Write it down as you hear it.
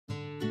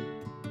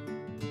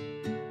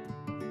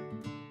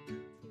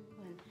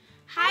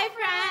Hi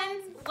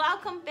friends,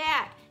 welcome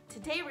back.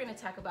 Today we're going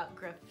to talk about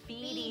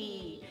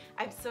graffiti.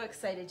 I'm so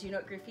excited. Do you know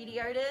what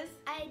graffiti art is?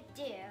 I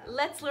do.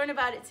 Let's learn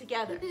about it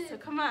together. So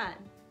come on.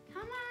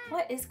 Come on.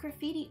 What is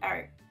graffiti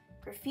art?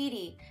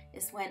 Graffiti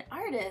is when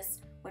artists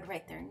would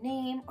write their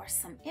name or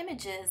some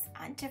images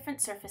on different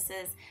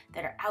surfaces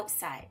that are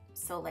outside,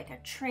 so like a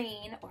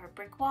train or a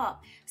brick wall,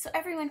 so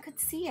everyone could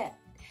see it.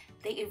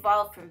 They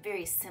evolved from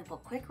very simple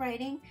quick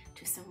writing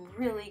to some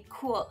really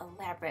cool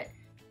elaborate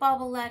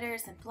bubble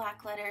letters and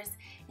block letters,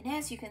 and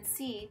as you can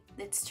see,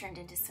 it's turned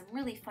into some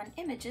really fun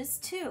images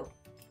too.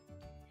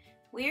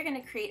 We are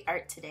going to create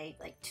art today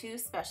like two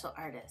special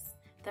artists.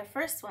 The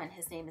first one,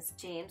 his name is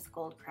James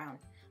Goldcrown.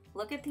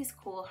 Look at these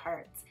cool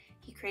hearts.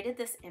 He created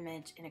this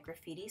image in a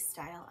graffiti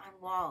style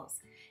on walls,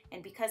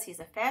 and because he's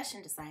a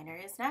fashion designer,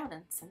 he has now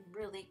done some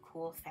really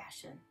cool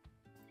fashion.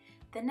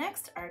 The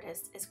next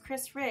artist is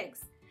Chris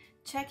Riggs.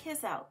 Check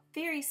his out,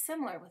 very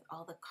similar with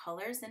all the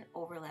colors and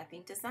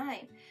overlapping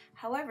design.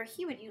 However,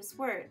 he would use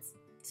words.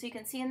 So you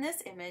can see in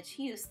this image,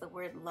 he used the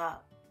word love.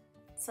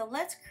 So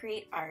let's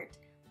create art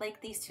like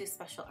these two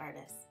special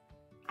artists.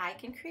 I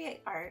can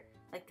create art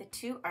like the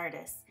two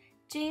artists,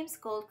 James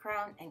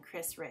Goldcrown and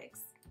Chris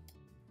Riggs.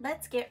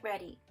 Let's get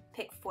ready.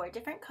 Pick 4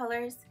 different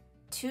colors,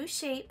 2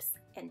 shapes,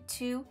 and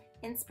 2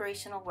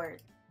 inspirational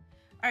words.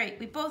 All right,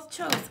 we both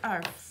chose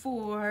our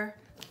 4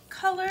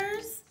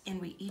 colors and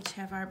we each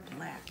have our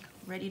black.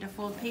 Ready to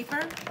fold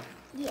paper?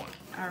 Yeah.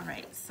 All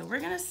right, so we're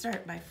gonna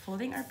start by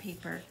folding our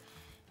paper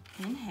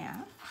in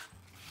half.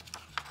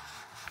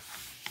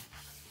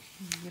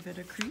 Give it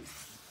a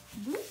crease.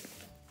 Boop.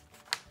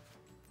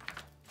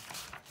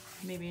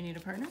 Maybe you need a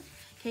partner.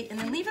 Okay, and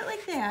then leave it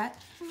like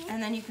that,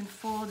 and then you can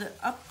fold it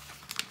up,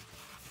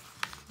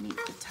 meet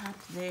the top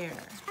there,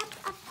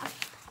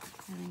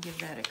 and then give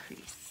that a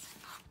crease.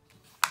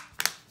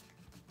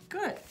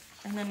 Good,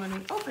 and then when we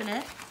open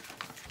it,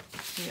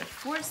 we have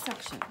 4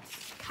 sections.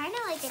 Kind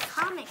of like a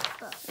comic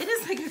book. It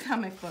is like a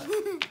comic book.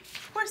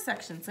 4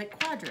 sections, like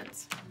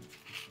quadrants.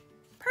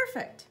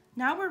 Perfect.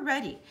 Now we're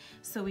ready.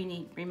 So we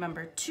need,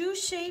 remember, 2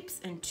 shapes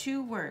and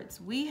 2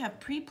 words. We have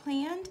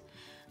pre-planned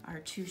our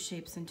 2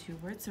 shapes and 2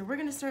 words, so we're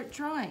going to start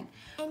drawing.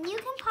 And you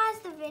can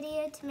pause the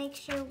video to make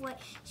sure what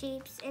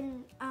shapes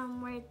and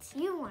words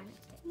you want.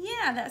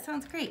 Yeah, that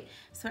sounds great.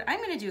 So what I'm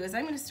going to do is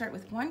I'm going to start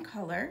with one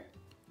color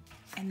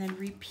and then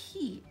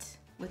repeat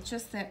with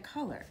just that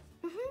color.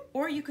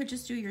 Or you could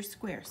just do your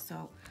square.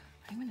 So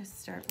I'm going to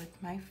start with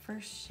my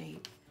first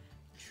shape,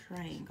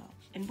 triangle.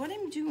 And what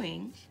I'm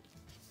doing,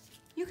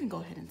 you can go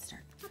ahead and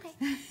start.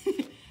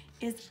 Okay.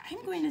 Is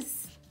I'm going to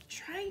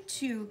try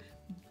to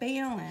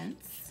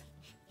balance.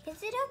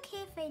 Is it okay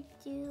if I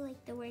do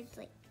like the words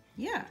like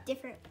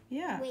different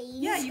ways?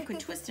 Yeah, you can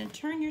twist and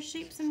turn your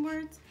shapes and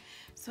words.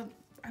 So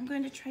I'm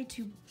going to try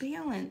to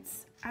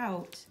balance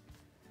out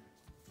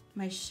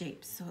my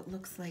shapes so it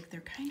looks like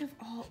they're kind of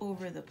all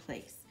over the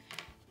place.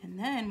 And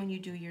then when you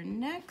do your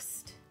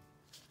next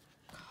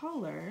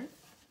color,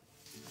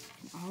 you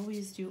can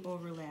always do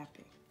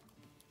overlapping.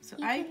 So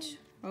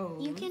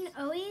you can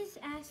always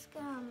ask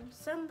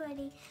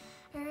somebody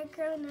or a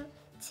grown-up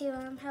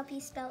to help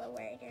you spell a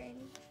word or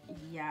anything.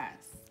 Yes,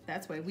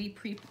 that's why we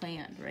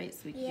pre-planned, right? So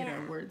we can get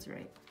our words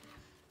right.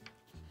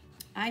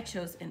 I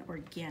chose an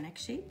organic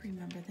shape.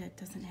 Remember that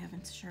doesn't have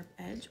a sharp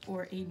edge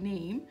or a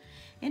name.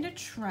 And a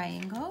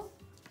triangle.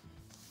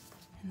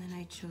 And then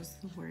I chose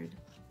the word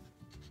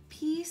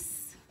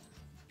peace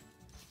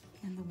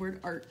and the word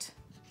art.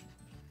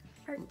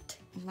 Art.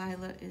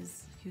 Lila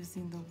is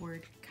using the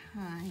word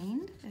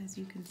kind, as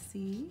you can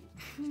see.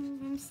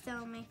 I'm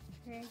still my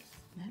first.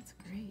 That's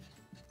great.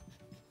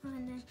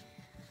 And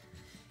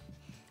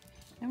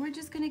And we're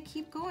just gonna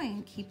keep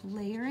going, keep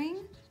layering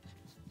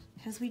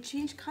as we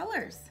change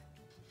colors.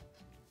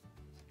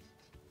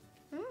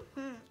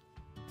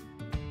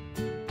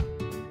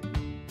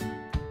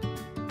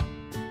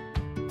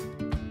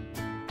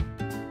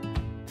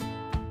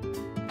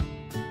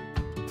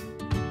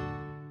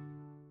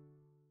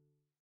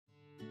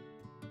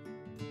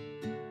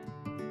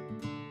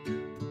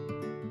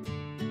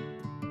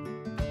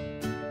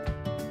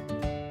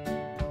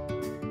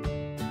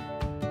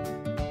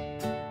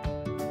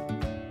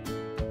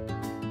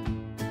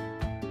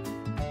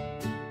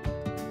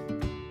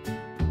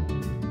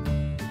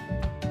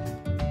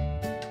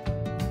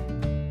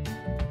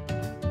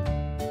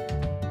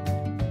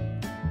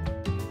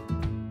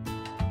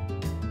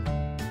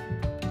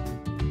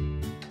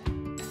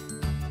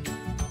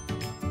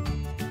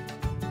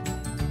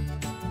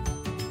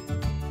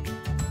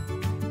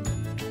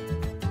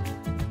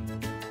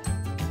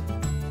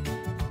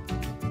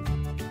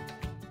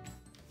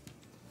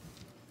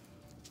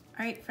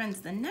 All right, friends,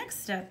 the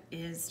next step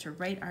is to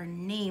write our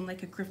name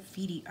like a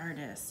graffiti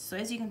artist. So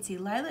as you can see,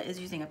 Lila is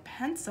using a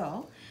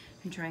pencil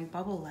and drawing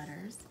bubble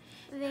letters.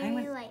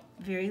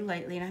 Very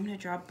lightly, and I'm gonna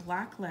draw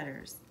block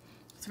letters.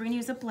 So we're gonna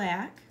use a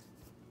black,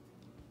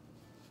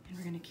 and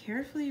we're gonna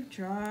carefully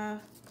draw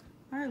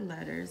our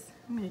letters.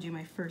 I'm gonna do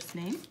my first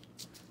name.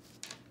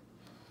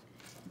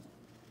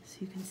 So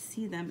you can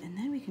see them, and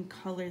then we can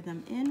color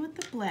them in with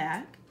the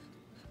black.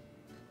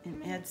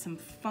 and add some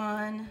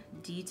fun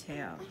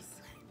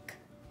details.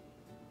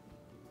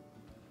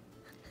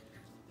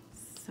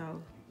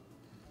 So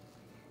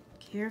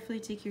carefully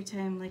take your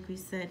time, like we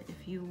said.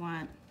 If you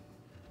want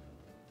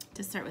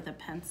to start with a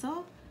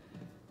pencil,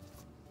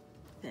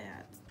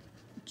 that's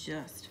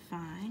just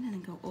fine, and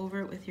then go over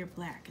it with your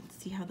black and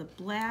see how the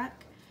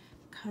black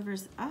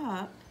covers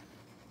up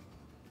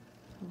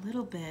a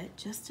little bit,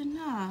 just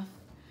enough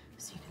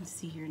so you can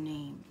see your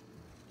name.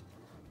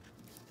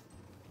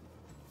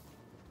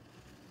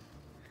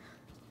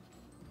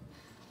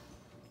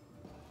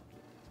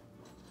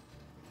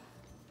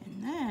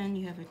 And then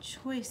you have a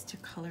choice to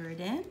color it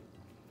in,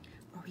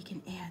 or we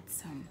can add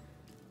some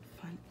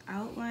fun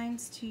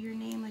outlines to your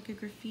name like a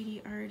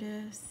graffiti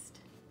artist.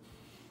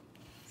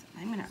 So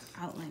I'm gonna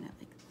outline it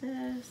like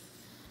this.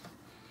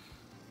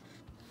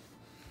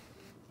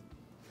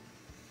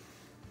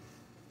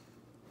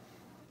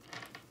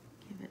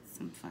 Give it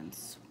some fun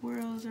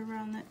swirls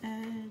around the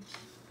edge.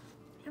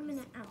 I'm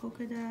gonna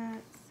polka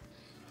dots.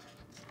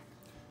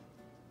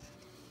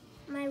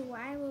 My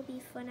Y will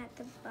be fun at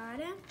the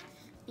bottom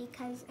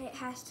because it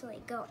has to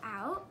like go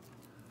out.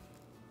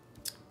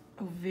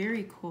 Oh,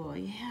 very cool.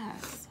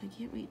 Yes. I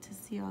can't wait to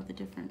see all the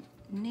different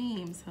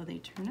names, how they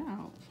turn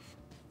out.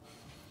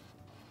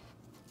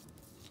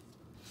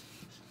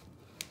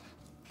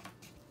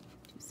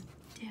 Do some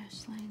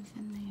dash lines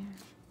in there.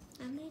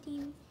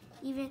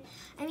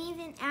 I'm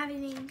even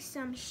adding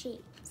some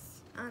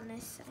shapes on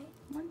this side.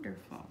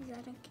 Wonderful. Is that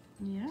okay?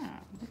 Yeah,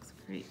 looks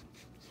great.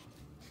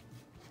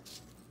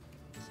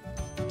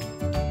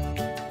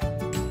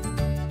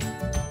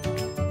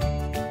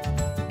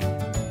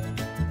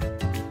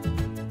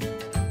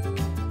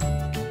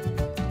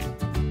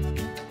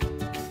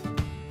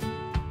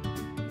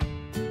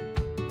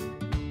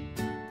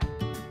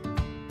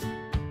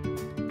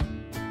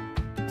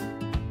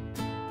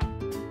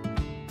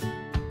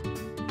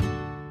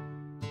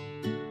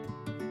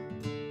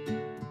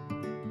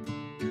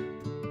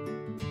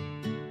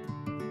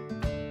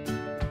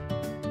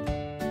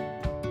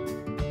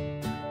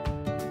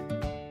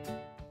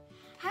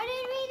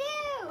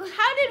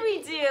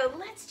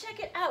 Let's check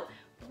it out.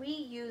 We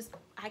use,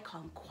 I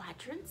call them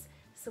quadrants.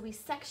 So we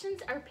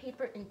sectioned our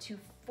paper into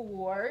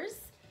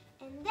 4s.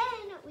 And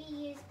then we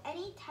use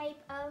any type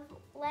of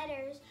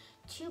letters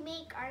to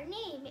make our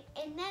name.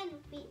 And then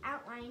we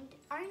outlined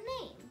our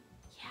name.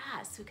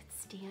 Yeah, so it could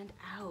stand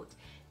out.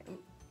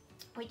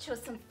 We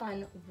chose some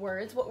fun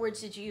words. What words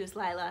did you use,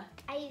 Lila?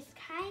 I used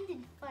kind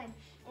and fun.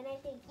 And I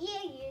think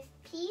you used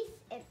peace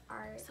and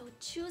art. So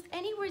choose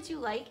any words you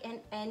like and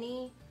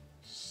any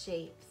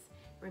shapes.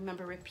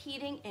 Remember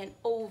repeating and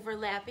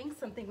overlapping,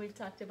 something we've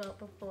talked about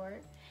before.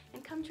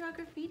 And come draw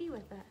graffiti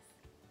with us.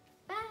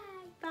 Bye.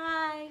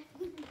 Bye.